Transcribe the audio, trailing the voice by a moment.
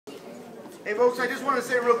Hey folks, I just want to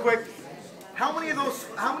say real quick, how many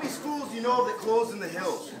schools do you know that closed in the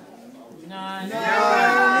hills? None.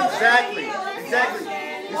 Exactly.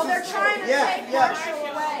 Well, they're trying to take Marshall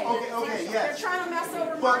away. Okay, They're yes. trying to mess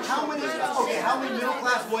over But Marshall. how many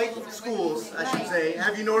middle-class white schools, I should say,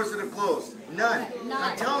 have you noticed that have closed? None.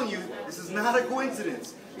 I'm telling you, this is not a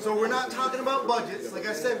coincidence. So we're not talking about budgets. Like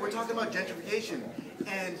I said, we're talking about gentrification.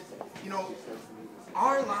 And, you know,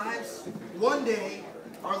 our lives, one day,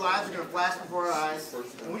 our lives are going to flash before our eyes,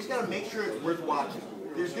 and we just got to make sure it's worth watching.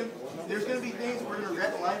 There's going to be things we're going to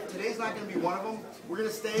regret in life. Today's not going to be one of them. We're going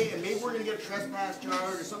to stay, and maybe we're going to get a trespass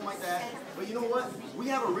charge or something like that. But you know what? We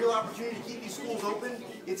have a real opportunity to keep these schools open.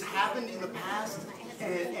 It's happened in the past,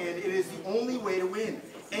 and it is the only way to win.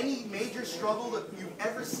 Any major struggle that you've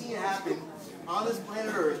ever seen happen on this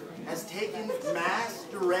planet Earth has taken mass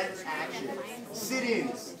direct action.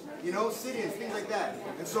 Sit-ins. You know, sit-ins, things like that.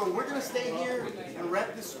 And so we're going to stay here and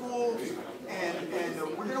rep the schools, and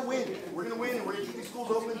we're going to win. We're going to win, and we're going to keep these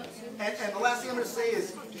schools open. And the last thing I'm going to say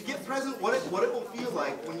is, get present what it will feel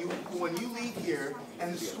like when you leave here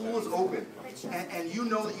and the school is open, and you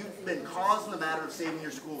know that you've been caused in the matter of saving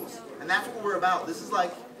your schools. And that's what we're about. This is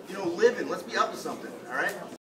like, you know, living. Let's be up to something, all right?